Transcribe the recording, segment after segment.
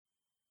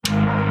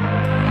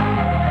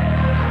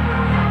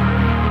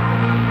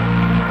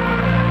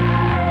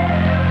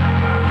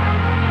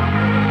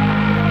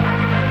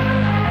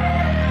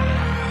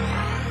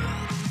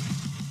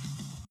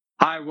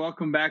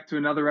welcome back to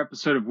another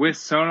episode of With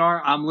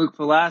Sonar. I'm Luke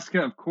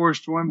Velasca, of course,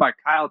 joined by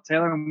Kyle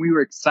Taylor, and we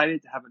were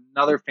excited to have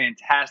another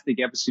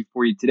fantastic episode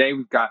for you today.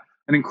 We've got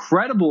an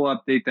incredible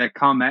update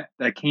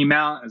that came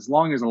out, as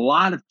long as a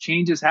lot of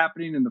changes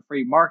happening in the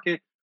freight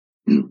market.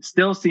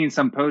 Still seeing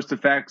some post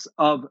effects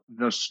of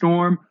the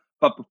storm.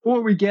 But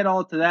before we get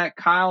all to that,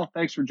 Kyle,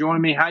 thanks for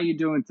joining me. How you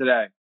doing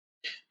today?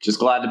 Just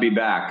glad to be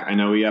back. I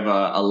know we have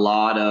a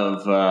lot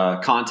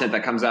of content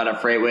that comes out of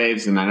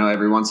FreightWaves, and I know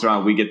every once in a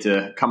while we get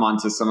to come on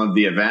to some of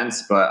the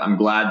events, but I'm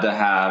glad to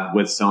have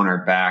With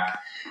Sonar back.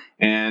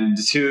 And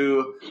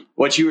to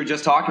what you were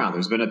just talking about,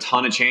 there's been a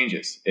ton of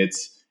changes.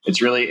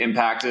 It's really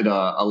impacted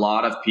a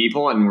lot of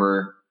people, and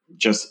we're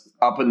just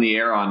up in the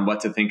air on what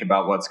to think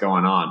about what's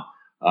going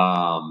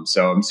on.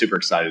 So I'm super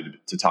excited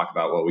to talk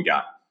about what we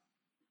got.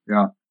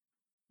 Yeah.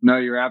 No,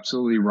 you're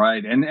absolutely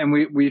right. And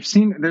we've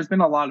seen there's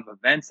been a lot of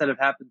events that have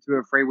happened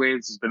to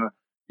FreightWaves. There's been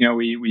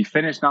we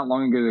finished not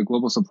long ago the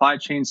Global Supply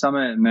Chain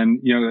Summit, and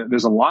then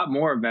there's a lot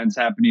more events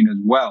happening as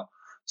well.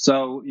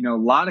 So a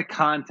lot of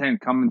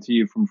content coming to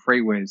you from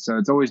FreightWaves. So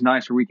it's always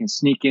nice where we can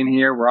sneak in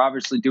here. We're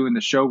obviously doing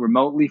the show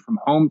remotely from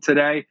home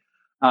today,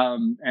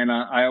 and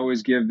I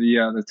always give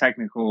the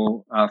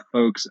technical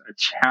folks a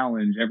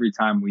challenge every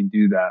time we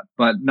do that.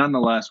 But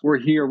nonetheless, we're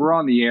here. We're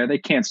on the air. They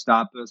can't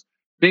stop us.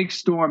 Big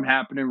storm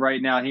happening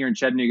right now here in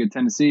Chattanooga,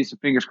 Tennessee. So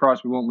fingers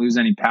crossed we won't lose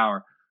any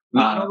power.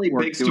 Not only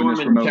big storm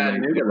in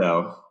Chattanooga,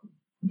 though.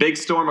 Big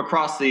storm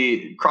across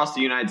the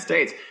United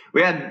States.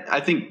 We had, I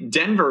think,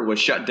 Denver was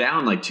shut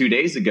down like 2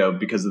 days ago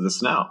because of the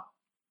snow.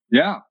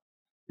 Yeah.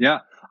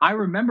 I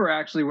remember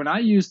actually when I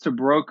used to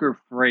broker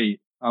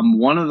freight,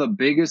 one of the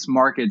biggest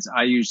markets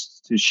I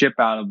used to ship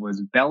out of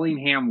was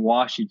Bellingham,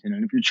 Washington.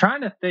 And if you're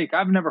trying to think,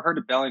 I've never heard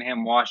of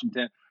Bellingham,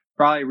 Washington.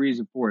 Probably a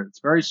reason for it.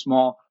 It's very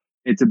small.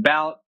 It's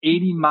about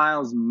 80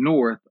 miles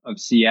north of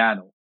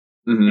Seattle.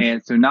 Mm-hmm.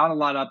 And so not a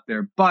lot up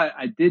there, but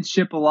I did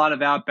ship a lot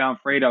of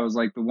outbound freight. I was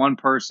like the one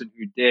person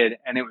who did,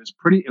 and it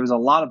was a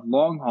lot of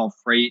long haul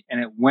freight,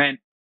 and it went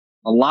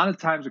a lot of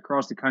times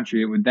across the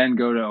country. It would then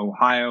go to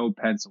Ohio,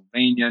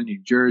 Pennsylvania, New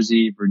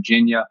Jersey,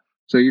 Virginia.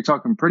 So you're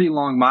talking pretty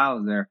long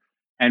miles there.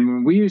 And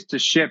when we used to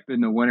ship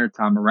in the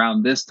wintertime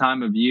around this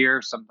time of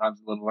year,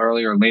 sometimes a little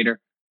earlier or later,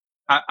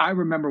 I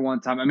remember one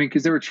time,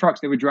 because there were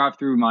trucks, they would drive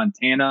through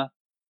Montana.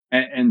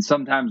 And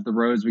sometimes the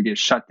roads would get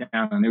shut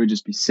down and they would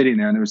just be sitting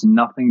there and there was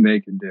nothing they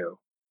could do.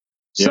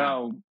 Yeah.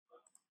 So,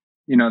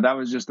 that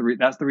was just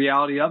that's the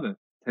reality of it.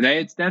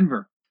 Today it's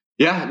Denver.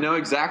 Yeah, no,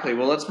 exactly.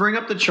 Well, let's bring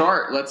up the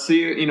chart. Let's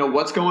see,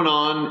 what's going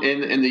on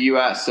in the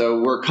U.S.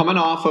 So we're coming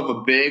off of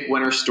a big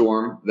winter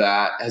storm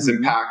that has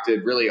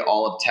impacted really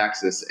all of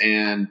Texas.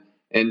 And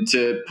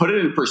to put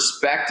it in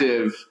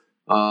perspective,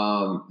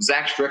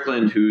 Zach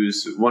Strickland,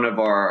 who's one of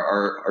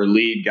our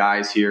lead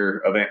guys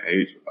here,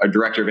 a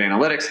director of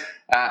analytics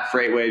at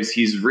FreightWaves,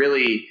 he's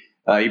really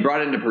he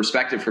brought into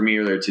perspective for me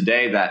earlier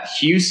today that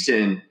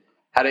Houston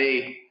had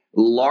a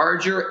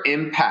larger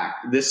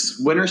impact.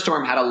 This winter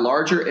storm had a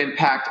larger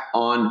impact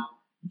on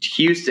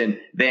Houston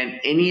than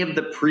any of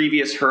the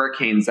previous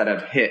hurricanes that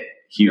have hit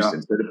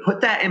Houston. Yeah. So to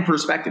put that in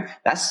perspective,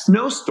 that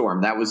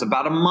snowstorm that was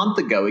about a month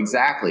ago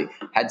exactly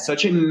had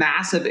such a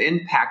massive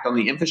impact on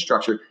the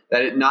infrastructure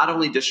that it not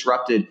only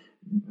disrupted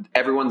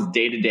everyone's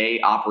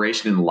day-to-day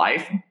operation in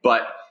life,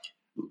 but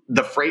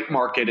the freight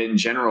market in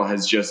general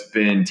has just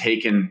been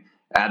taken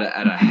at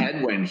a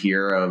headwind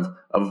here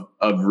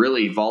of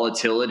really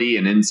volatility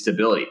and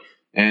instability.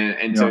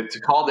 And yeah. to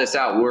call this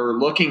out, we're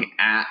looking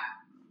at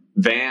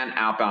van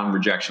outbound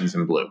rejections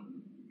in blue.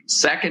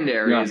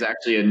 Secondary is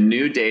actually a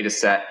new data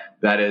set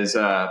that is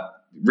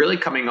really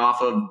coming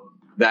off of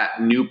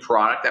that new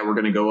product that we're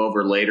going to go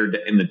over later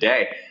in the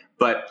day.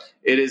 But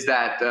it is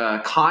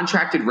that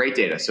contracted rate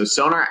data. So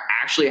SONAR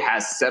actually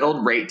has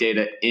settled rate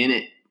data in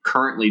it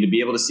currently to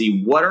be able to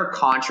see what are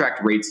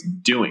contract rates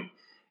doing.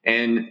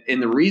 And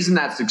the reason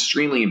that's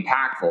extremely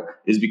impactful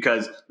is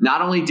because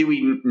not only do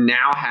we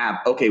now have,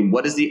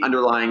 what is the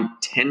underlying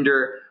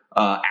tender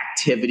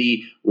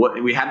activity?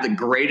 What we have the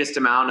greatest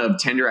amount of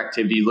tender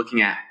activity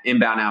looking at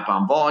inbound,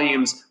 outbound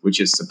volumes,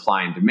 which is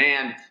supply and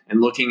demand,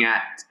 and looking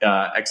at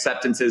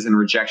acceptances and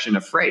rejection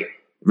of freight,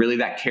 really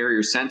that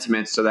carrier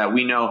sentiment, so that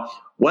we know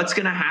what's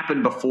going to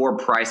happen before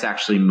price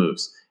actually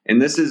moves. And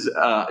this is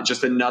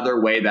just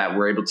another way that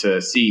we're able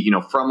to see,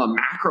 from a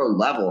macro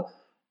level,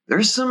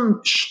 there's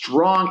some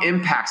strong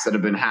impacts that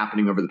have been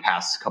happening over the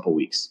past couple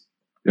weeks.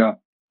 Yeah.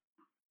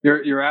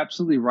 You're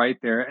absolutely right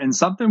there. And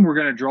something we're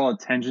going to draw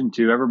attention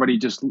to, everybody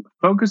just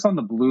focus on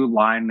the blue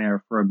line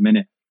there for a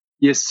minute.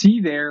 You see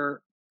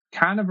there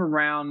kind of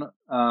around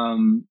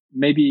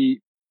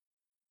maybe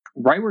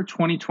right where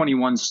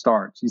 2021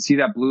 starts. You see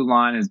that blue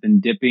line has been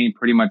dipping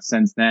pretty much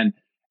since then.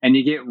 And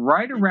you get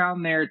right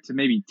around there to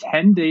maybe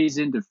 10 days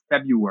into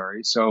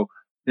February. So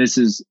this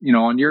is,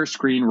 on your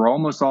screen, we're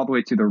almost all the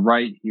way to the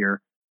right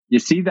here. You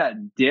see that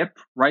dip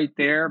right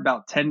there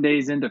about 10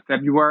 days into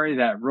February,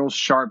 that real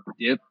sharp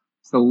dip.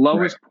 It's the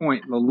lowest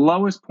point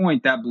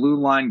that blue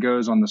line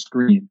goes on the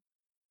screen,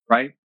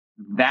 right?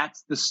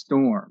 That's the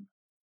storm,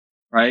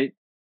 right?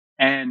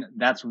 And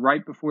that's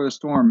right before the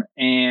storm.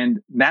 And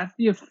that's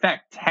the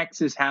effect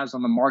Texas has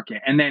on the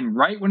market. And then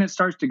right when it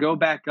starts to go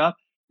back up,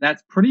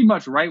 that's pretty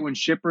much right when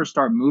shippers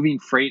start moving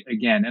freight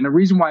again. And the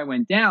reason why it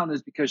went down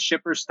is because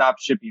shippers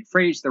stopped shipping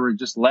freight. There were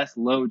just less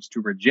loads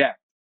to reject,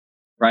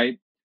 right?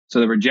 So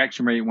the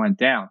rejection rate went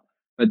down.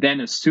 But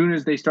then as soon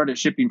as they started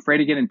shipping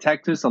freight again in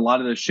Texas, a lot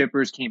of the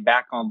shippers came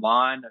back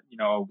online,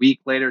 a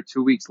week later,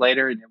 2 weeks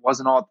later, and it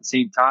wasn't all at the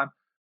same time.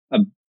 A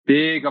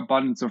big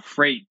abundance of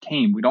freight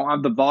came. We don't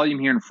have the volume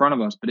here in front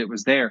of us, but it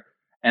was there.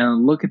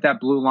 And look at that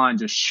blue line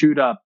just shoot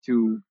up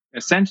to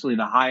essentially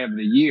the high of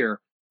the year,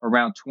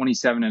 around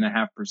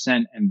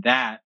 27.5%. And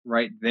that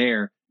right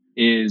there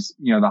is,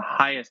 the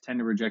highest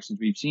tender rejections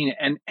we've seen.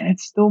 And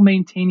it's still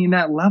maintaining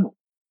that level.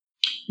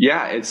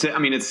 Yeah, it's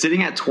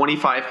sitting at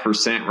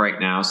 25% right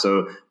now.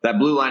 So that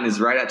blue line is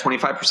right at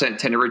 25%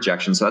 tender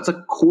rejection. So that's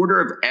a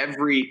quarter of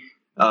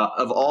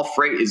of all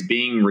freight is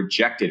being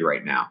rejected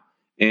right now.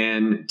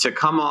 And to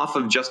come off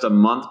of just a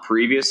month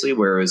previously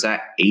where it was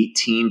at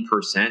 18%,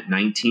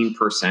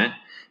 19%,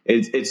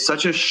 it's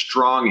such a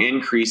strong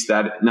increase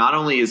that not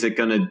only is it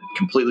going to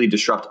completely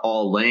disrupt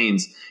all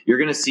lanes, you're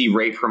going to see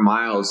rate per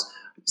miles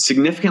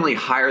significantly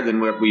higher than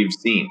what we've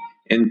seen.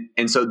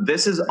 And so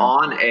this is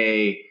on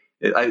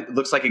it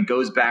looks like it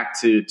goes back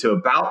to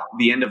about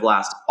the end of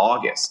last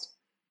August.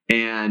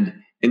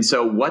 And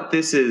so what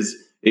this is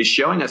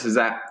showing us is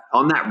that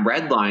on that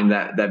red line,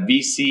 that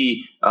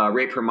VC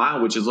rate per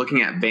mile, which is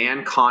looking at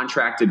van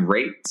contracted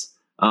rates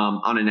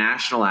on a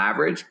national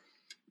average,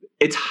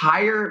 it's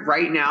higher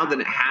right now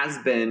than it has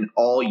been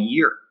all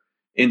year.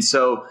 And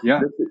so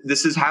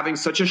this is having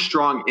such a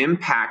strong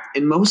impact.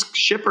 And most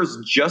shippers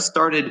just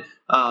started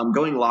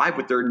going live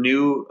with their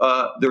new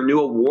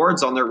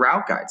awards on their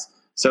route guides.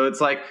 So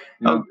it's like,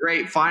 oh,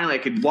 great. Finally, I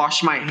could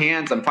wash my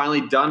hands. I'm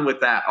finally done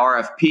with that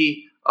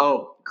RFP.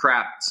 Oh,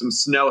 crap. Some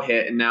snow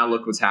hit. And now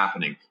look what's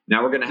happening.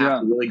 Now we're going to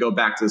have to really go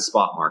back to the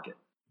spot market.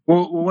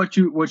 Well, what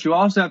you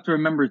also have to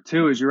remember,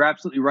 too, is you're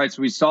absolutely right.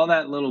 So we saw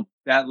that little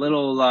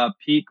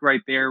peak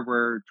right there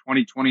where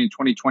 2020 and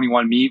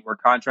 2021 meet, where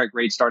contract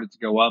rates started to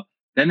go up.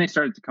 Then they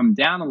started to come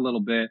down a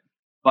little bit.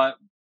 But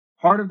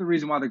part of the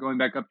reason why they're going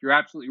back up, you're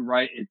absolutely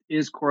right. It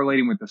is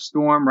correlating with the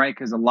storm, right?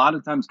 Because a lot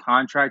of times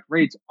contract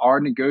rates are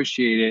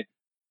negotiated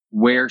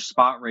where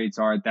spot rates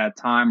are at that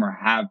time or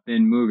have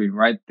been moving,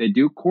 right? They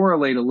do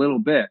correlate a little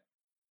bit,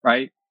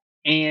 right?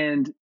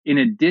 And in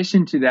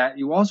addition to that,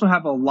 you also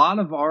have a lot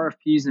of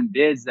RFPs and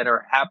bids that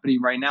are happening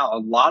right now. A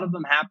lot of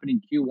them happen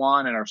in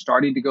Q1 and are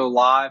starting to go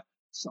live.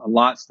 A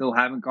lot still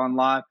haven't gone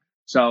live.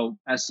 So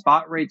as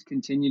spot rates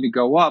continue to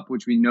go up,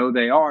 which we know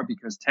they are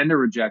because tender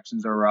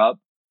rejections are up,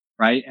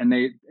 right?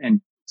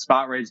 And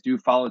spot rates do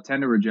follow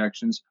tender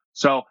rejections.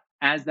 So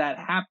as that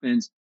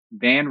happens,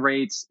 van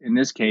rates, in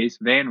this case,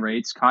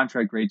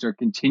 contract rates are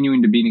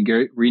continuing to be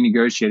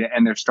renegotiated,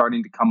 and they're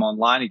starting to come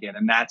online again.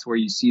 And that's where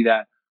you see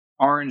that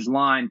orange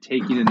line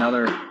taking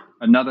another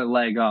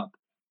leg up,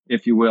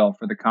 if you will,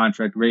 for the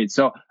contract rate.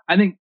 So I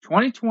think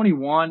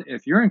 2021,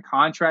 if you're in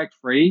contract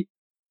freight,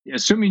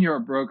 assuming you're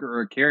a broker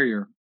or a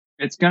carrier,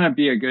 it's going to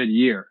be a good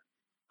year.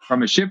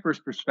 From a shipper's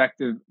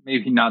perspective,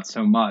 maybe not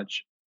so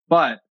much,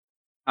 but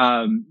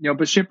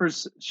but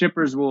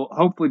shippers will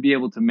hopefully be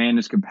able to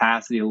manage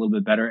capacity a little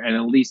bit better, and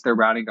at least their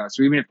routing costs.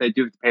 So even if they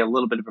do have to pay a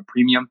little bit of a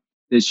premium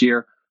this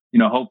year,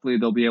 hopefully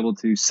they'll be able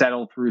to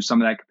settle through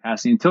some of that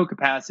capacity until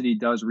capacity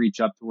does reach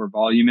up to where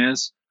volume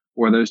is,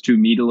 or those two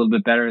meet a little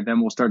bit better. Then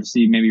we'll start to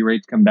see maybe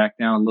rates come back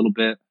down a little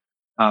bit,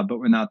 but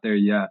we're not there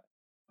yet.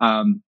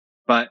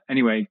 But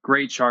anyway,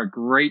 great chart,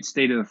 great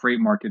state of the freight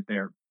market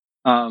there.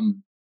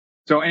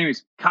 So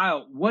anyways,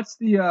 Kyle,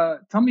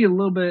 tell me a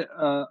little bit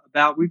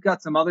about, we've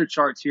got some other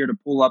charts here to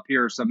pull up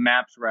here, some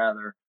maps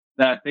rather,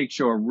 that I think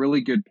show a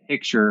really good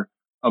picture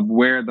of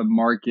where the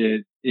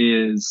market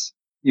is,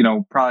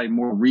 probably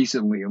more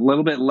recently, a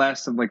little bit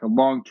less of like a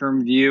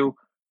long-term view.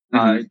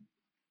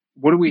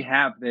 What do we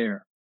have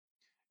there?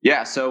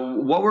 Yeah, so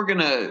what we're going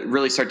to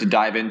really start to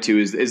dive into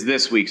is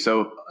this week.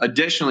 So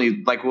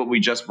additionally, like what we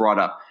just brought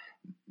up,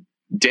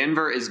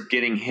 Denver is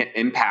getting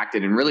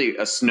impacted, and really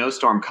a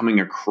snowstorm coming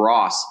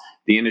across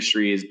the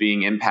industry is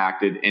being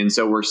impacted. And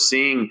so we're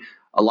seeing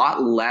a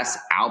lot less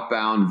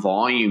outbound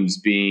volumes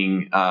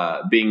being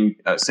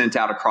sent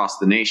out across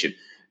the nation.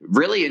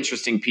 Really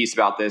interesting piece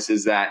about this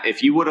is that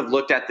if you would have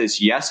looked at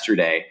this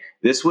yesterday,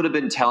 this would have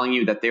been telling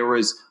you that there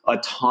was a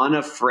ton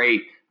of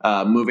freight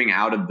moving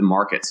out of the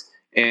markets.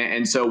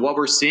 And so what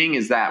we're seeing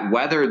is that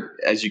whether,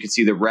 as you can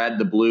see, the red,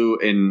 the blue,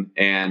 and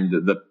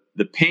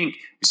the pink,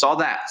 we saw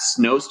that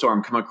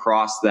snowstorm come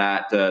across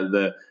that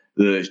the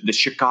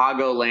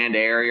Chicagoland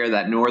area,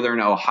 that northern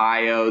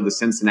Ohio, the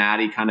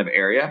Cincinnati kind of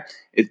area.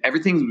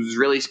 Everything was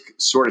really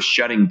sort of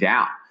shutting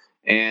down.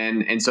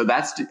 And so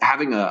that's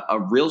having a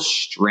real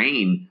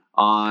strain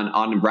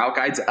on route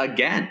guides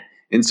again.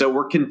 And so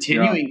we're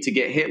continuing to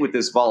get hit with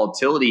this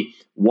volatility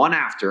one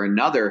after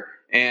another.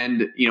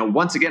 And,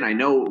 once again, I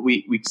know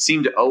we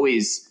seem to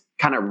always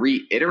kind of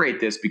reiterate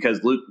this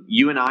because Luke,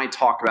 you and I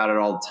talk about it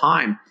all the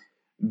time.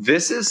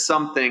 This is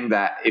something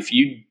that if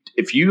you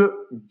if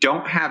you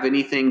don't have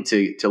anything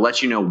to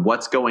let you know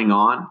what's going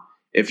on,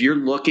 if you're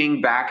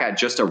looking back at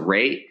just a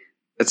rate,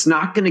 it's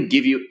not going to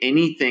give you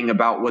anything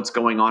about what's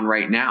going on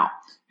right now.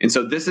 And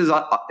so this is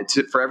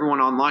for everyone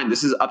online.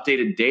 This is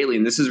updated daily,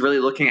 and this is really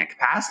looking at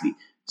capacity.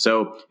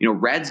 So,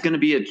 red's going to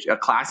be a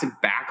classic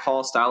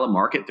backhaul style of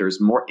market. There's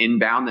more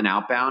inbound than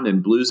outbound,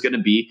 and blue's going to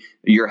be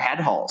your head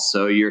hauls.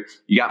 So you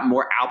got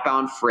more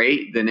outbound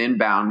freight than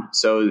inbound.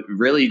 So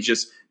really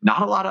just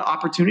not a lot of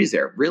opportunities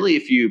there. Really,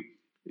 if you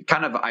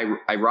kind of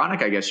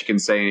ironic, I guess you can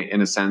say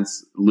in a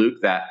sense,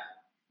 Luke, that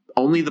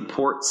only the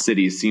port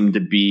cities seem to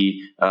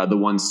be the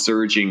ones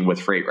surging with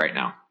freight right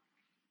now.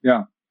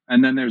 Yeah.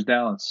 And then there's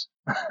Dallas.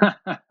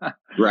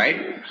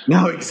 Right?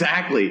 No,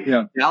 exactly.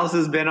 Yeah. Dallas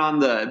has been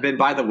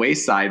by the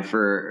wayside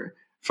for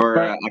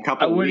a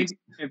couple of weeks.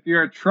 If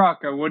you're a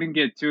truck, I wouldn't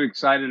get too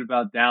excited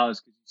about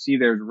Dallas because you see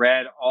there's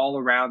red all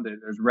around it.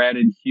 There's red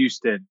in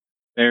Houston.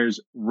 There's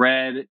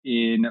red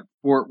in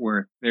Fort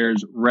Worth.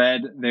 There's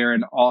red there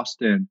in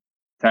Austin,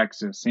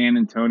 Texas, San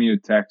Antonio,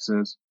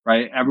 Texas,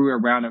 right? Everywhere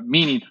around it,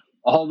 meaning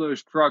all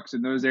those trucks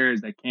in those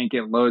areas that can't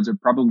get loads are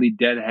probably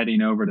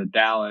deadheading over to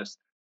Dallas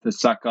to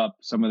suck up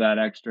some of that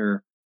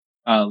extra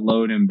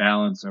load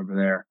imbalance over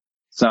there.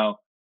 So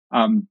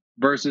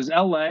versus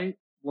LA,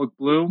 look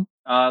blue.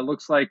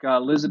 Looks like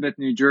Elizabeth,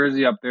 New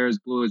Jersey up there is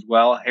blue as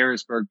well.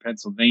 Harrisburg,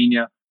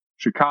 Pennsylvania,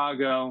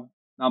 Chicago,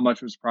 not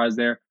much of a surprise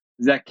there.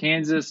 Is that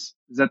Kansas?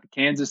 Is that the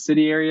Kansas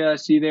City area I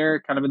see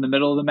there, kind of in the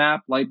middle of the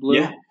map, light blue?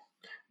 Yeah.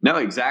 No,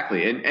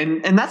 exactly.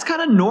 And that's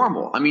kind of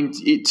normal. I mean,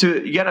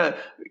 you gotta,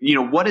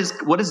 what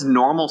is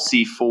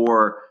normalcy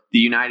for the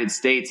United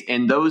States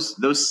and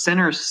those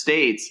center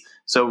states.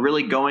 So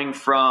really going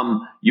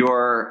from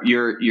your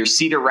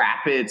Cedar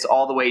Rapids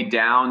all the way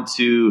down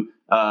to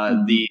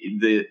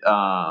the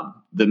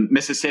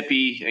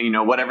Mississippi,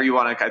 whatever you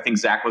want to, I think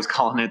Zach was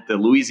calling it the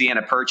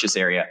Louisiana Purchase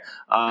area.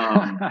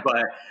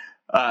 But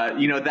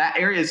that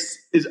area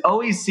is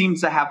always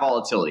seems to have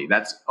volatility.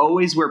 That's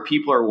always where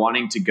people are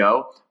wanting to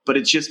go, but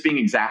it's just being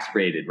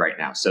exacerbated right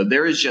now. So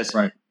there is just,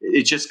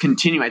 it's just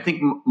continuing. I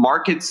think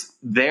markets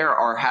there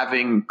are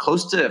having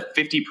close to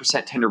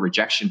 50% tender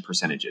rejection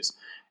percentages.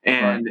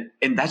 And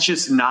that's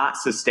just not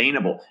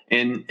sustainable.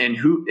 And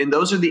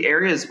those are the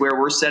areas where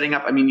we're setting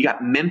up. I mean, you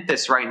got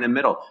Memphis right in the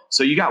middle.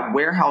 So you got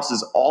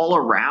warehouses all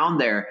around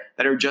there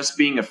that are just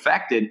being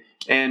affected.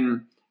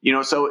 And,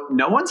 so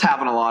no one's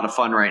having a lot of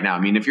fun right now. I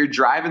mean, if you're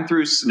driving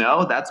through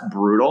snow, that's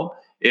brutal.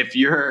 If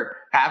you're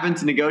having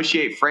to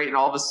negotiate freight and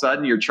all of a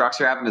sudden your trucks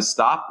are having to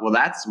stop, well,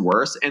 that's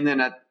worse. And then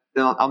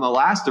on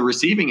the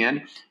receiving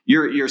end,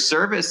 your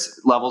service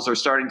levels are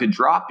starting to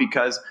drop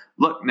because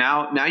look,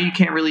 now you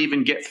can't really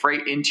even get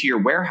freight into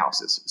your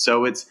warehouses.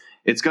 So it's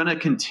going to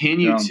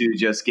continue to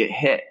just get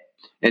hit.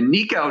 And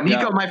Nico,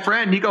 my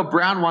friend, Nico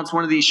Brown wants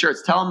one of these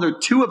shirts. Tell him they're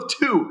 2 of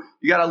 2.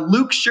 You got a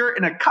Luke shirt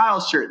and a Kyle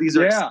shirt. These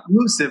are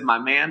exclusive, my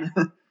man.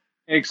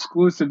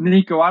 Exclusive.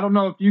 Nico, I don't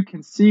know if you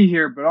can see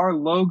here, but our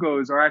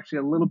logos are actually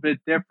a little bit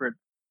different.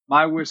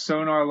 My Wish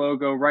Sonar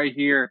logo right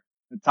here,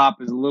 the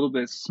top is a little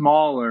bit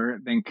smaller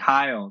than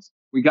Kyle's.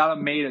 We got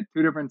them made at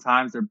 2 different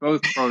times. They're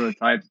both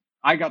prototypes.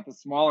 I got the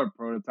smaller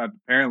prototype,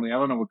 apparently. I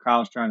don't know what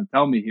Kyle's trying to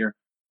tell me here,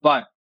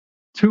 but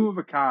 2 of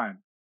a kind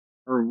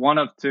or 1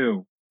 of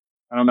 2.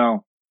 I don't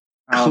know.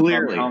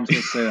 Clearly. How I'm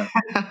supposed to say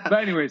that.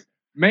 But anyways,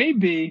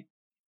 maybe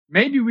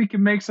we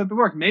can make something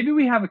work. Maybe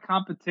we have a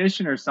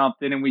competition or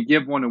something and we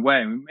give one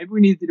away. Maybe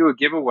we need to do a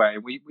giveaway.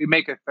 We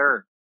make a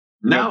third.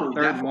 No,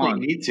 we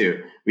definitely need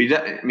to.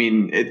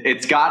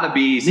 It's got to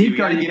be.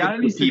 Nico, you got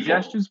any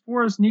suggestions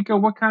for us? Nico,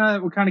 what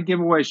kind of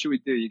giveaway should we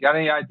do? You got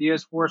any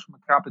ideas for us from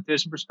a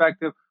competition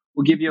perspective?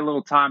 We'll give you a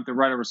little time to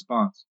write a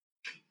response.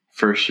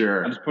 For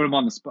sure. I just put him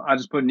on the spot. I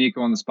just put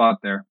Nico on the spot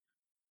there.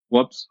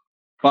 Whoops.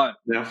 But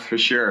no, for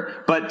sure.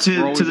 But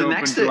to the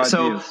next,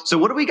 so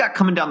what do we got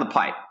coming down the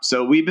pipe?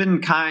 So we've been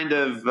kind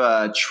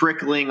of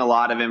trickling a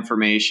lot of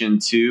information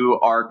to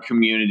our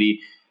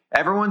community.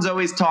 Everyone's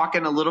always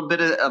talking a little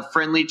bit of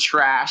friendly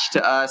trash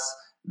to us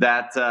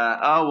that,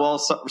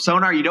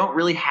 Sonar, you don't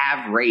really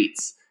have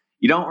rates.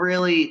 You don't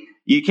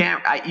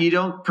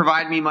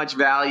provide me much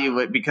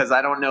value because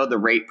I don't know the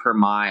rate per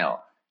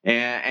mile.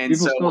 And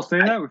people still say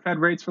that? We've had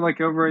rates for like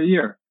over a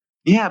year.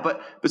 Yeah,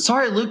 but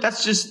sorry, Luke,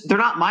 they're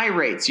not my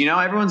rates.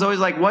 Everyone's always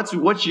like,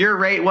 what's your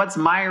rate? What's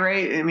my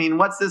rate? I mean,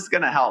 what's this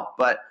going to help?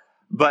 But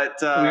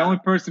the only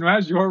person who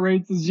has your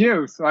rates is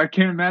you. So I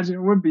can't imagine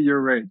it would be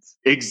your rates.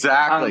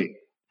 Exactly.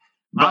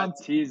 I'm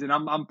teasing.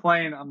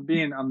 I'm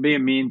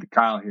being mean to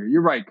Kyle here.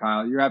 You're right,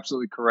 Kyle. You're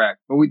absolutely correct.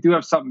 But we do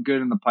have something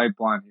good in the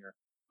pipeline here.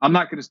 I'm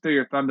not going to steal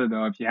your thunder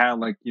though. If you had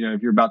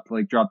if you're about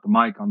to drop the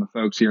mic on the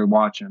folks here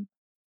watching.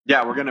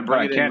 Yeah, we're going to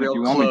bring it in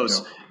real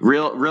close,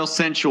 real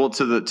sensual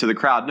to the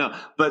crowd. No,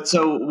 but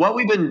so what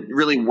we've been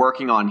really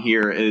working on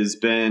here has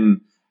been,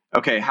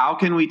 okay, how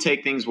can we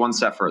take things one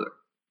step further?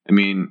 I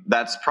mean,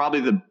 that's probably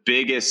the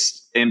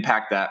biggest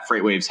impact that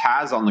FreightWaves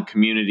has on the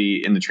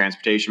community in the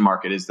transportation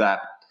market is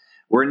that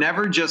we're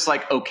never just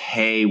like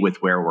okay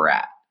with where we're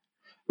at.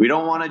 We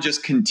don't want to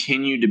just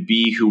continue to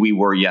be who we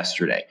were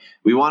yesterday.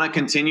 We want to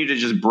continue to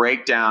just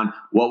break down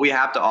what we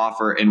have to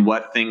offer and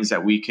what things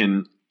that we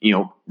can,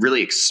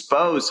 really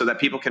expose so that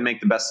people can make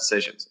the best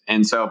decisions.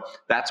 And so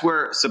that's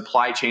where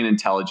supply chain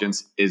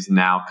intelligence is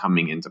now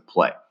coming into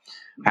play.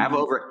 Have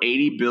over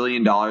 $80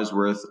 billion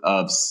worth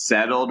of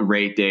settled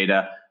rate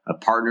data,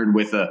 partnered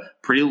with a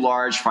pretty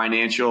large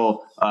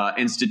financial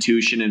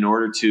institution in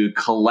order to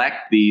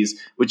collect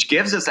these, which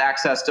gives us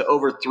access to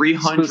over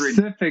 300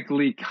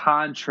 specifically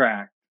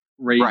contract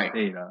rate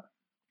data.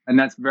 And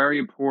that's very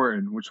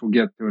important, which we'll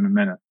get to in a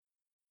minute.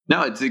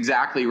 No, it's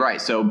exactly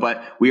right. So,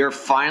 but we are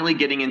finally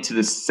getting into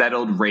the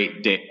settled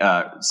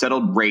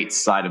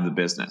rates side of the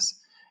business.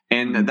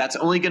 And that's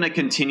only going to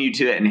continue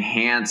to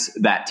enhance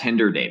that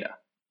tender data.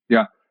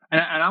 Yeah.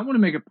 And I want to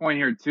make a point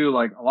here too.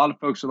 Like, a lot of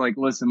folks are like,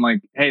 listen,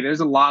 like, hey,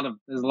 there's a lot of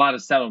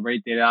settled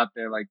rate data out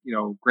there. Like,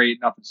 great,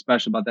 nothing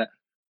special about that.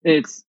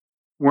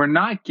 We're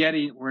not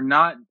getting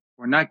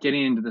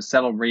into the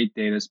settled rate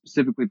data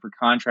specifically for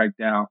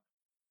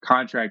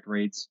contract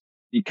rates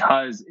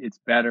because it's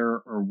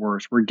better or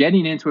worse. We're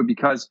getting into it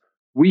because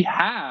we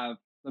have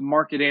the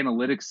market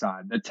analytics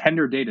side, the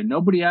tender data.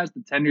 Nobody has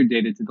the tender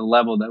data to the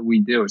level that we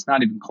do. It's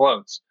not even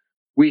close.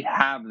 We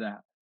have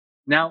that.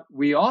 Now,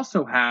 we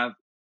also have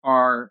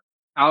our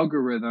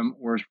algorithm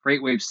or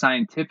FreightWave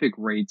scientific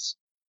rates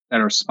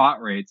that are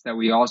spot rates that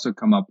we also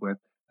come up with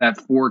that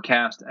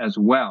forecast as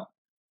well.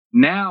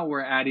 Now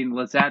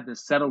let's add the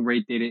settled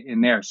rate data in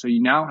there. So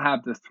you now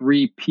have the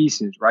three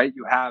pieces, right?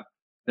 You have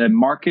the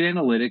market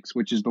analytics,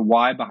 which is the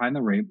why behind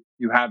the rate.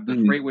 You have the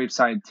FreightWave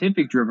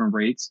scientific driven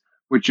rates,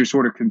 which are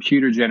sort of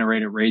computer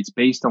generated rates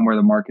based on where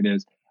the market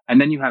is.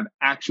 And then you have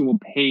actual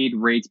paid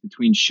rates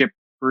between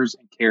shippers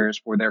and carriers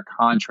for their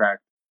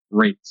contract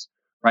rates,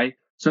 right?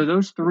 So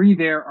those three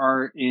there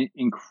are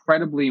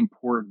incredibly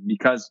important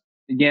because,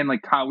 again,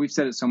 like Kyle, we've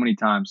said it so many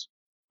times,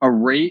 a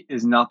rate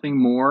is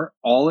nothing more.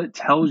 All it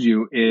tells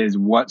you is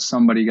what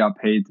somebody got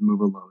paid to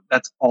move a load.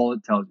 That's all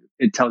it tells you.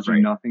 It tells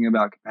you nothing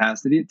about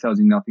capacity. It tells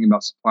you nothing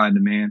about supply and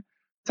demand.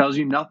 It tells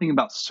you nothing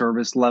about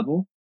service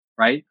level,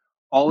 right?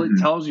 All it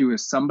tells you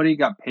is somebody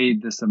got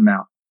paid this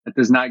amount. That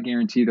does not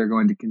guarantee they're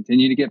going to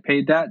continue to get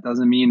paid that.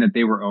 Doesn't mean that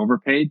they were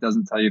overpaid.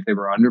 Doesn't tell you if they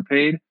were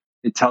underpaid.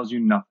 It tells you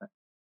nothing.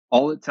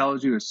 All it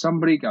tells you is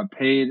somebody got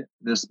paid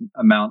this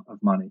amount of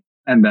money,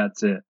 and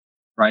that's it,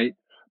 right?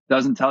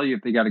 Doesn't tell you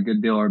if they got a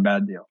good deal or a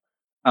bad deal.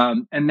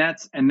 And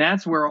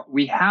that's where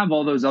we have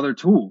all those other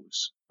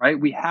tools, right?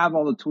 We have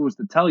all the tools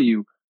to tell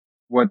you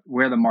what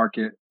the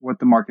market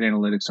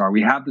analytics are.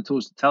 We have the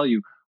tools to tell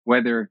you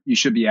whether you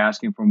should be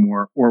asking for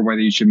more or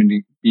whether you should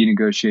be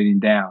negotiating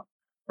down,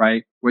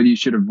 right? Whether you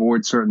should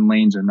avoid certain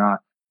lanes or not.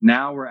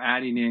 Now we're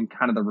adding in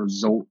kind of the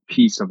result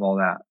piece of all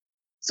that.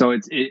 So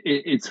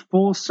it's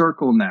full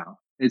circle now.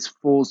 It's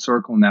full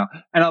circle now.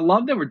 And I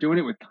love that we're doing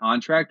it with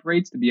contract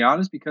rates, to be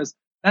honest, because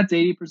that's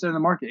 80% of the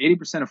market.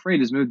 80% of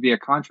freight is moved via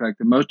contract,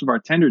 and most of our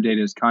tender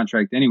data is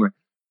contract anyway.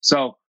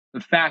 So the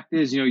fact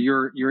is,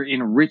 you're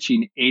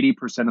enriching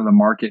 80% of the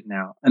market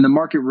now, and the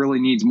market really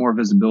needs more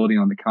visibility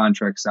on the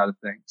contract side of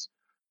things.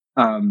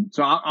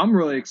 So I'm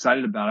really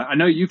excited about it. I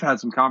know you've had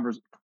some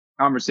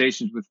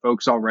conversations with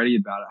folks already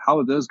about it. How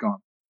have those gone?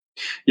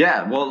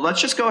 Yeah, well,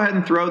 let's just go ahead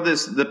and throw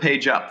the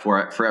page up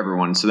for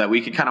everyone so that we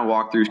can kind of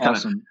walk through kind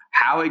of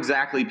how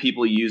exactly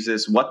people use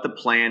this, what the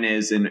plan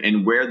is,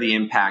 and where the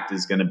impact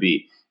is going to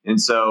be. And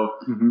so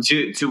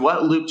to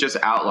what Luke just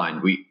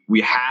outlined,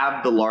 we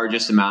have the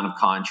largest amount of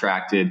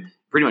contracted,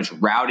 pretty much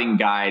routing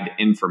guide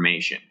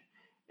information.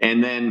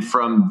 And then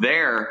from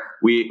there,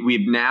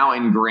 we've now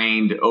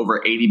ingrained over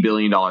 $80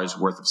 billion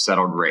worth of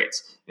settled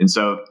rates. And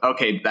so,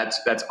 okay,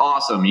 that's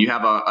awesome. You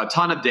have a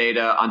ton of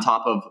data on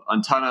top of a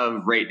ton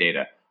of rate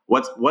data.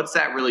 What's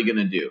that really going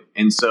to do?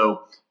 And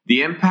so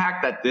the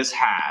impact that this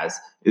has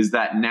is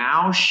that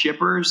now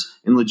shippers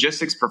and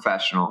logistics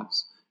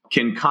professionals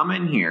can come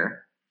in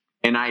here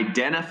and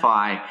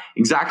identify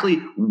exactly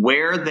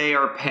where they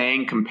are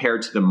paying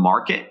compared to the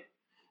market.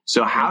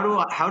 So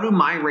how do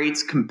my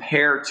rates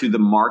compare to the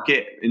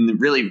market? And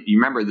really, you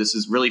remember, this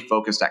is really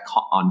focused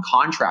on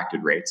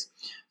contracted rates.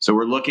 So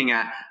we're looking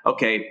at,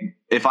 okay,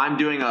 if I'm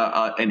doing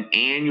an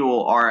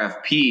annual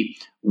RFP,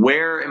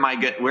 where am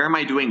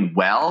I doing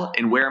well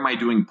and where am I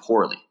doing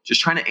poorly?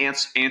 Just trying to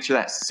answer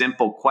that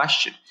simple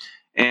question,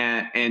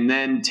 and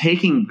then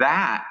taking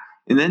that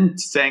and then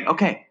saying,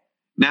 okay,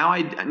 now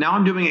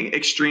I'm doing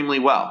extremely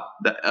well.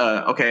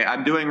 Okay,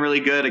 I'm doing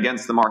really good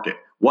against the market.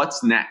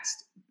 What's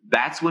next?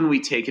 That's when we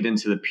take it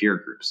into the peer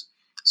groups.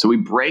 So we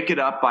break it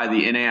up by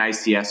the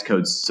NAICS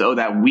codes so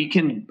that we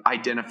can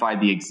identify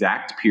the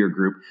exact peer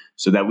group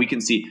so that we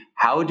can see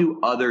how do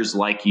others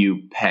like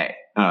you pay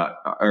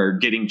or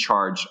getting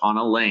charged on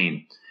a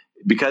lane.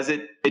 Because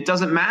it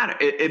doesn't matter.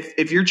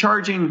 If you're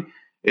getting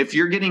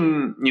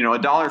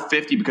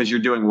 $1.50 because you're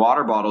doing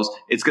water bottles,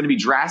 it's going to be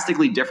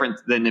drastically different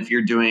than if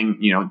you're doing,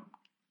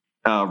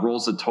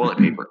 rolls of toilet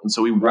paper. And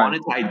so we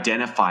wanted to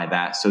identify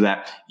that so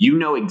that you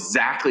know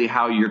exactly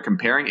how you're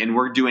comparing, and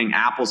we're doing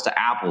apples to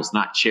apples,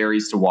 not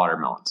cherries to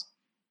watermelons.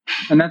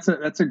 And that's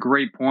a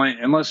great point.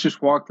 And let's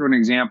just walk through an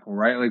example,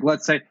 right? Like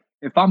let's say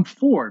if I'm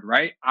Ford,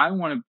 right? I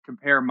want to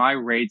compare my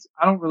rates.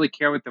 I don't really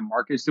care what the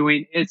market's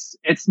doing. It's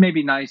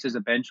maybe nice as a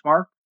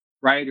benchmark,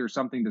 right? Or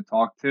something to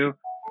talk to.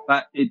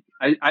 But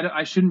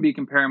I shouldn't be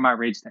comparing my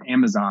rates to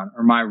Amazon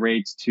or my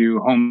rates to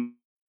Home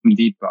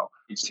Depot,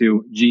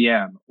 to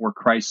GM or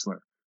Chrysler,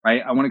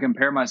 right? I want to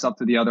compare myself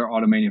to the other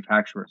auto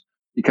manufacturers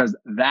because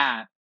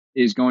that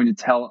is going to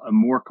tell a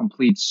more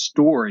complete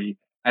story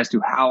as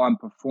to how I'm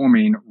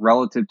performing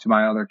relative to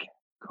my other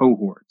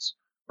cohorts,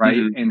 right?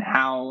 Mm-hmm. And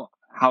how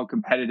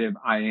competitive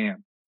I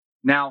am.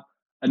 Now,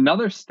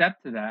 another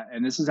step to that,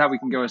 and this is how we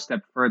can go a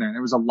step further. And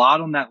there was a lot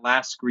on that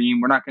last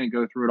screen. We're not going to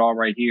go through it all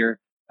right here.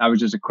 That was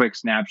just a quick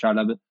snapshot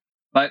of it.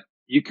 But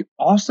you could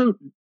also,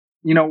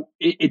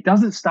 it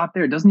doesn't stop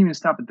there. It doesn't even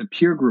stop at the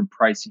peer group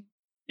pricing.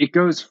 It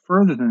goes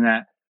further than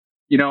that,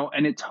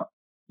 and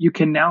you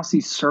can now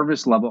see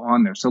service level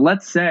on there. So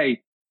let's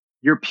say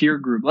your peer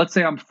group, let's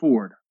say I'm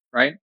Ford,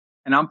 right?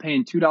 And I'm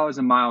paying $2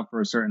 a mile for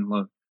a certain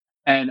load.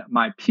 And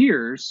my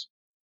peers,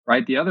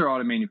 right, the other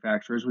auto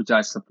manufacturers, which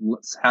I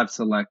have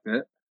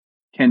selected,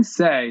 can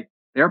say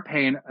they're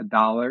paying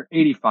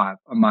 $1.85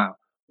 a mile.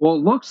 Well,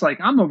 it looks like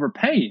I'm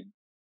overpaying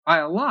by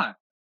a lot,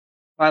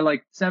 by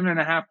like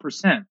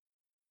 7.5%.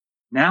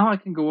 Now I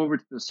can go over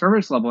to the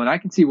service level and I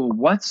can see, well,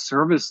 what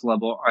service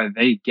level are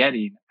they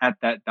getting at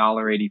that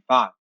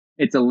 $1.85?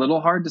 It's a little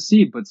hard to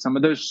see, but some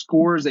of those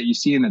scores that you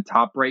see in the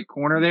top right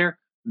corner there,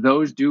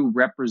 those do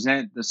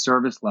represent the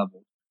service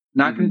level.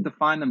 Not going Mm-hmm. to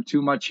define them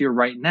too much here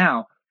right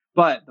now,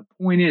 but the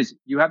point is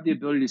you have the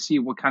ability to see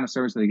what kind of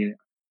service they get.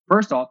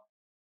 First off,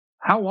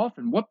 how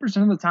often, what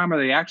percent of the time are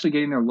they actually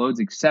getting their loads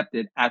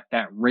accepted at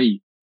that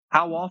rate?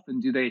 How often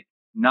do they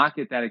not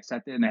get that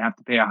accepted and they have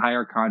to pay a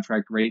higher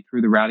contract rate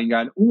through the routing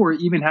guide or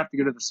even have to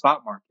go to the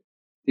spot market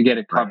to get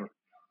it Right. covered,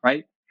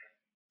 right?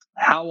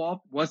 How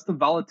often, what's the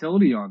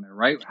volatility on there,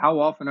 right? How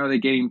often are they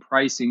getting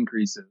price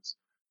increases?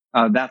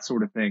 That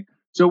sort of thing.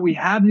 So we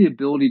have the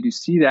ability to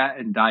see that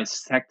and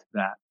dissect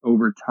that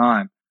over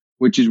time,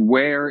 which is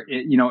where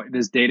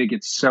this data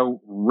gets so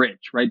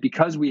rich, right?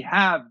 Because we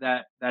have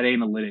that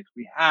analytics,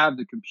 we have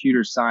the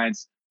computer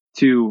science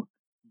to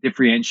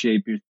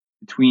differentiate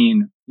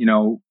between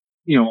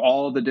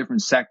all of the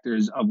different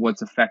sectors of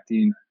what's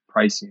affecting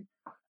pricing.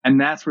 And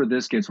that's where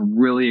this gets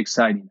really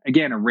exciting.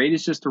 Again, a rate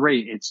is just a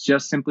rate. It's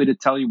just simply to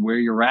tell you where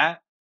you're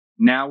at.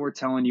 Now we're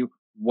telling you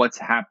what's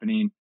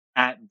happening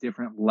at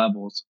different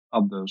levels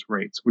of those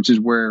rates, which is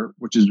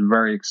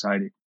very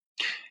exciting.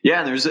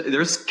 Yeah,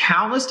 there's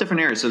countless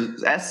different areas. So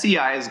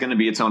SCI is going to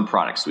be its own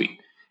product suite.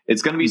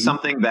 It's going to be Mm-hmm.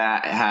 something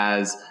that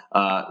has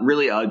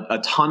really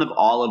a ton of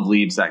olive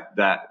leaves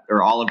that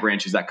or olive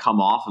branches that come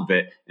off of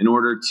it in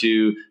order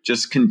to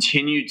just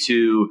continue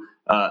to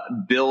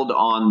build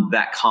on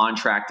that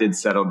contracted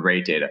settled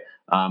rate data.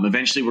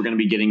 Eventually, we're going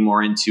to be getting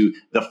more into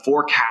the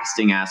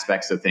forecasting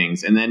aspects of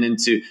things and then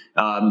into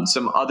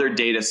some other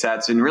data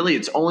sets. And really,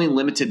 it's only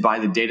limited by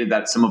the data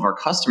that some of our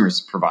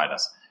customers provide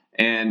us.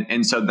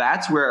 And so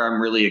that's where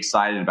I'm really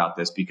excited about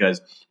this,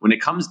 because when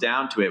it comes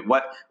down to it,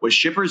 what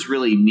shippers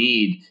really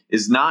need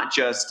is not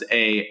just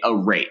a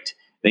rate.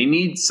 They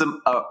need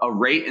a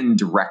rate and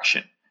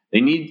direction.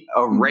 They need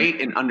a rate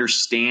and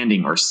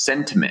understanding or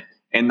sentiment.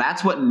 And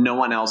that's what no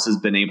one else has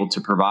been able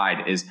to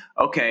provide is,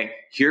 okay,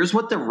 here's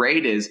what the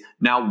rate is.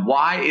 Now,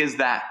 why is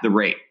that the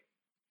rate?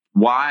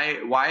 Why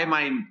am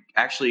I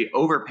actually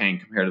overpaying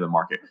compared to the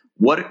market?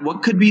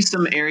 What could be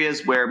some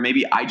areas where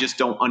maybe I just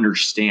don't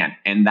understand?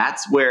 And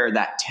that's where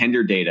that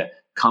tender data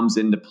comes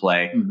into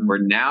play, Mm-hmm. where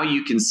now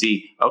you can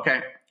see,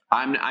 okay,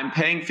 I'm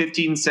paying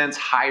 15 cents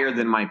higher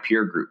than my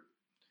peer group.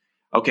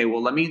 Okay,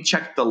 well, let me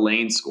check the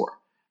lane score.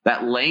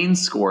 That lane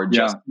score,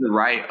 just to the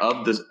right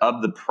of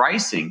the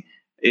pricing,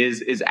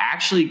 is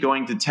actually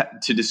going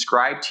to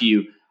describe to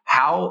you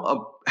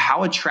how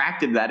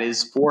attractive that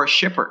is for a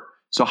shipper.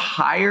 So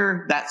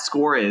higher that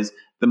score is,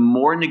 the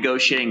more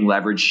negotiating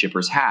leverage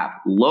shippers have.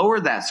 Lower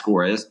that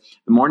score is,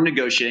 the more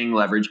negotiating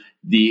leverage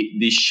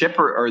the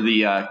shipper or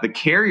the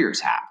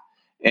carriers have.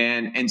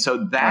 And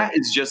so that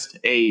is just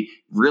a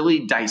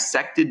really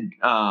dissected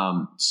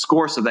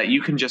score so that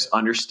you can just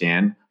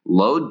understand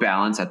load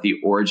balance at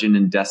the origin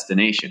and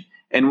destination.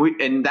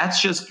 And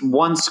that's just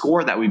one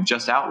score that we've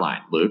just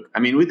outlined, Luke. I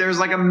mean, there's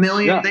like a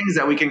million things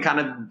that we can kind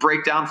of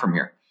break down from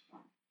here.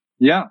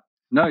 Yeah,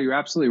 no, you're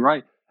absolutely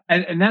right.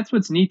 And that's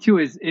what's neat too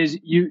is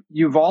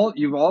you've all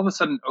of a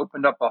sudden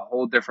opened up a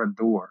whole different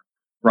door,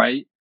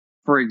 right?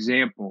 For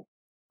example,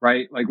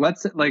 right? Like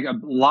let's say, like a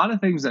lot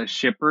of things that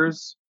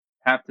shippers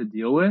have to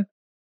deal with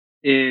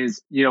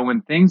is,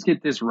 when things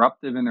get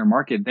disruptive in their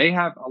market, they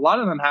have a lot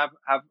of them have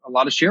a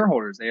lot of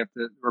shareholders they have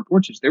to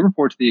report to. They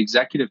report to the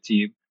executive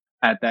team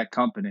at that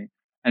company,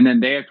 and then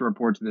they have to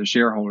report to their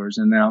shareholders,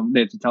 and then they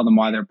have to tell them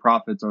why their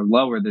profits are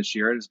lower this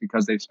year. It's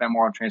because they've spent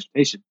more on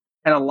transportation.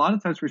 And a lot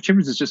of times for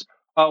shippers, it's just,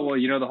 oh well,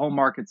 the whole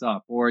market's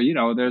up, or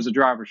there's a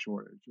driver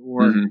shortage,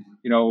 or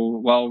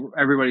well,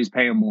 everybody's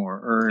paying more,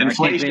 or I can't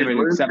get Inflation. anybody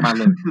to accept my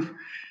load.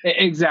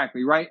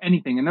 Exactly, right?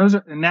 Anything,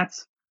 and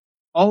that's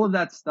all of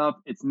that stuff.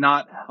 It's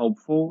not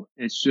helpful.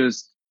 It's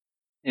just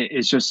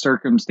It's just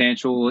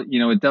circumstantial.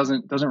 It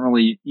doesn't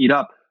really eat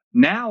up.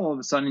 Now all of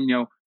a sudden,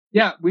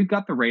 yeah, we've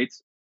got the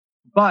rates,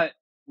 but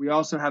we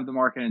also have the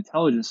market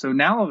intelligence. So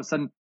now all of a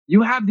sudden,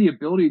 you have the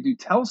ability to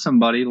tell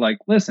somebody like,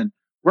 listen,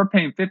 we're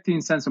paying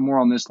 15 cents or more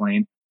on this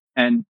lane.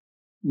 And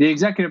the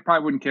executive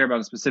probably wouldn't care about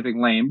a specific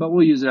lane, but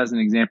we'll use it as an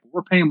example.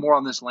 We're paying more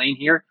on this lane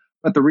here.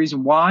 But the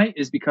reason why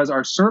is because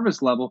our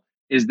service level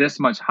is this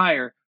much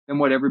higher than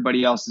what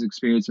everybody else is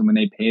experiencing when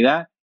they pay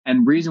that.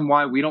 And reason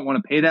why we don't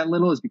want to pay that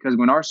little is because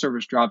when our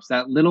service drops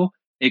that little,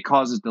 it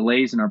causes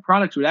delays in our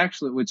products,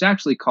 which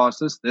actually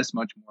costs us this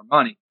much more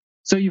money.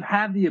 So you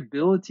have the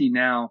ability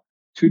now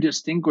to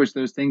distinguish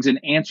those things and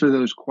answer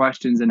those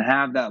questions and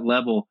have that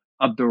level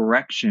of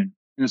direction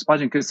in the supply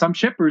chain. Because some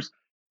shippers,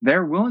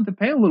 they're willing to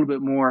pay a little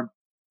bit more,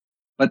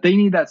 but they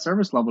need that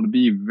service level to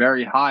be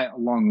very high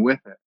along with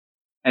it.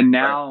 And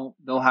now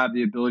they'll have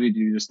the ability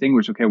to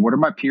distinguish, okay, what are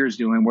my peers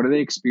doing? What are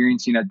they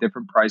experiencing at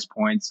different price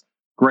points?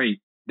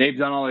 Great. They've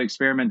done all the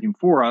experimenting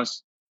for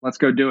us. Let's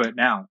go do it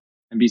now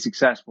and be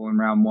successful in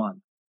round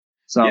one.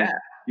 So Yeah.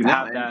 you No,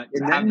 have that,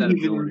 and then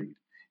ability.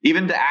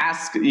 Even to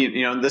ask,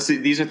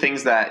 these are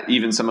things that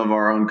even some of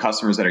our own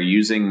customers that are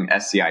using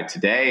SCI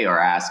today are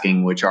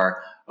asking, which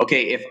are,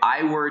 okay, if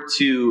I were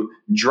to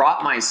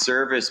drop my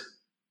service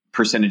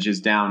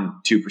percentages down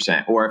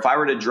 2%, or if I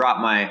were to drop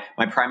my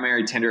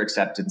primary tender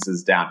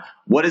acceptances down,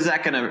 how is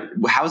that going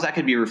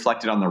to be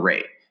reflected on the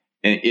rate?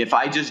 If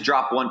I just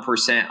drop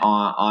 1%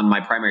 on my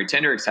primary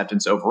tender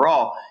acceptance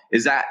overall,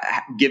 is that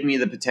give me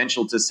the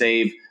potential to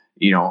save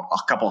a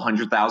couple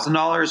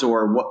 $100,000,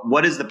 or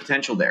what is the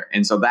potential there?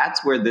 And so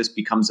that's where this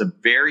becomes a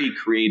very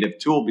creative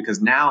tool,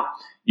 because now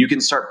you can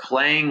start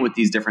playing with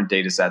these different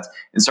data sets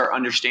and start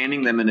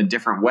understanding them in a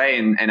different way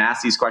and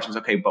ask these questions.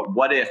 Okay, but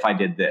what if I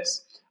did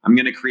this? I'm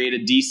going to create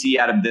a DC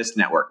out of this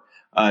network.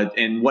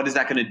 And what is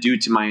that going to do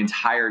to my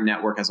entire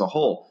network as a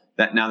whole?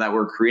 That now that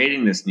we're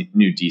creating this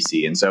new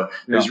DC. And so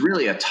there's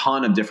really a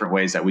ton of different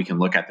ways that we can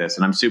look at this.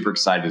 And I'm super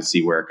excited to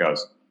see where it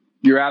goes.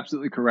 You're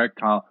absolutely correct,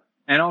 Kyle.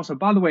 And also,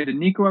 by the way, did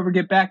Nico ever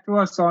get back to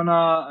us on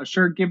a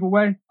shirt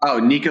giveaway? Oh,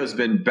 Nico's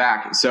been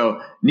back.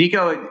 So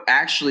Nico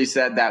actually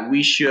said that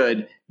we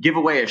should give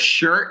away a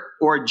shirt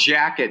or a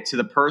jacket to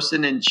the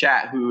person in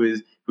chat who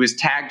is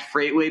tagged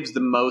FreightWaves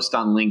the most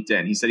on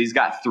LinkedIn. He said he's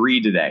got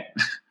 3 today.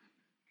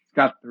 He's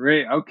got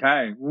 3.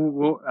 Okay.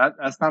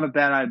 That's not a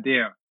bad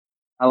idea.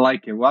 I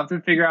like it. We'll have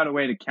to figure out a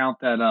way to count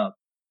that up.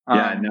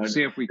 We'll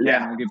see if we can.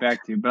 Yeah. We'll get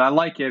back to you. But I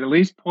like it. At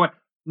least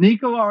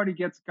Nico already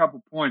gets a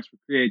couple points for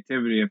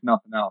creativity, if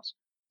nothing else.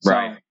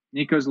 So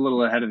Nico's a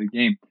little ahead of the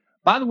game.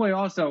 By the way,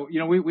 also,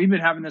 we've been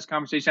having this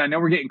conversation. I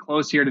know we're getting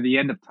close here to the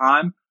end of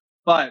time,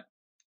 but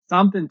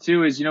something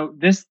too is,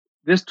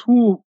 this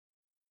tool,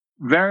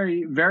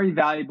 very, very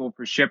valuable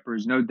for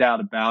shippers, no doubt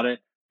about it.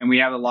 And we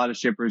have a lot of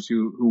shippers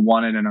who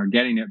want it and are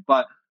getting it,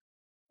 but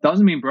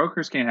doesn't mean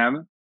brokers can't have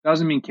it.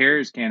 Doesn't mean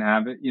carriers can't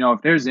have it.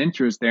 If there's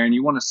interest there and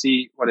you want to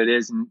see what it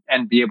is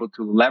and be able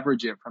to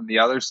leverage it from the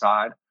other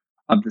side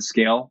of the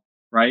scale,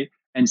 right?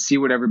 And see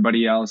what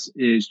everybody else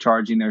is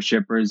charging their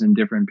shippers in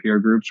different peer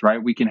groups,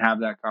 right? We can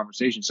have that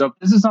conversation. So if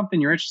this is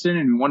something you're interested in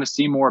and you want to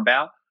see more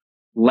about,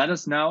 let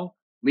us know.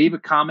 Leave a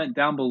comment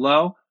down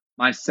below.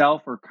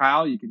 Myself or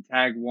Kyle, you can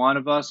tag one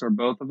of us or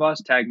both of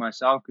us. Tag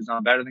myself because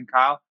I'm better than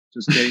Kyle.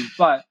 Just kidding.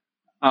 But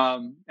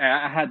I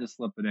had to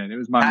slip it in. It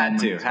was my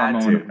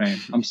moment of fame.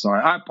 I'm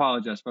sorry. I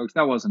apologize, folks.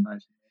 That wasn't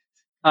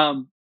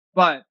nice.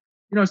 But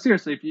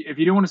seriously, if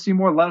you do want to see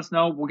more, let us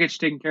know. We'll get you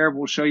taken care of.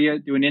 We'll show you,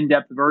 do an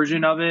in-depth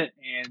version of it,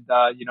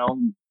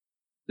 and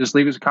just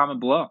leave us a comment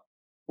below,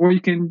 or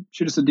you can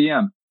shoot us a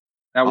DM.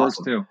 That works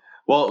too.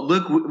 Well,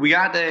 look, we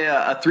got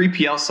a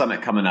 3PL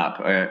summit coming up.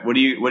 What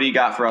do you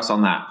got for us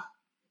on that?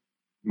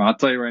 I'll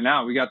tell you right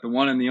now, we got the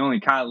one and the only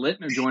Kyle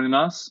Littner joining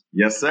us.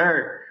 Yes,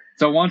 sir.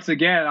 So once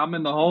again, I'm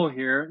in the hole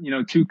here.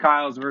 2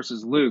 Kyles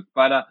versus Luke,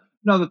 but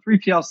the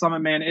 3PL Summit,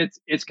 man,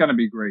 it's going to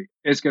be great.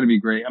 It's going to be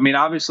great. I mean,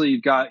 obviously,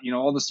 you've got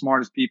all the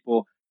smartest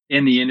people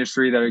in the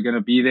industry that are going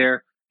to be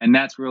there, and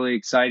that's really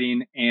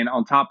exciting. And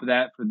on top of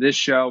that, for this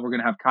show, we're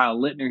going to have Kyle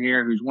Littner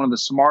here, who's one of the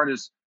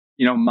smartest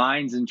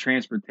minds in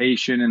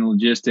transportation and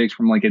logistics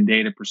from like a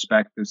data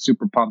perspective.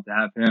 Super pumped to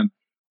have him.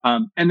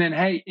 And then,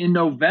 hey, in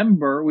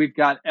November, we've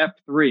got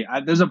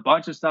F3. There's a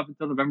bunch of stuff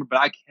until November, but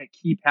I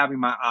keep having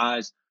my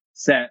eyes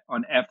set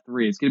on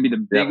F3. It's going to be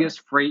the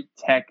biggest freight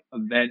tech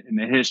event in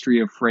the history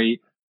of freight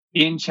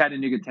in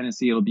Chattanooga,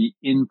 Tennessee. It'll be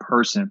in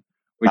person,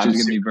 which is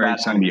going to be very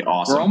exciting. Be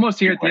awesome. We're almost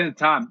here at the end of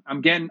time.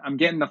 I'm getting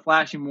the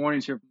flashing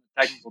warnings here from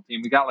the technical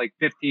team. We got like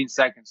 15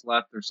 seconds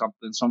left or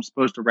something, so I'm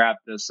supposed to wrap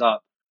this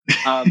up.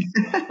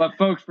 But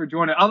folks, for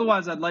joining.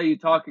 Otherwise, I'd let you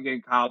talk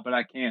again, Kyle, but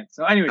I can't.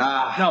 So anyway,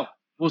 no,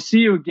 we'll see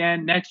you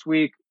again next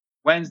week,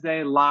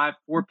 Wednesday, live,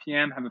 4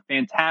 p.m. Have a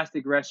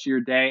fantastic rest of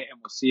your day,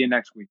 and we'll see you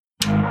next week.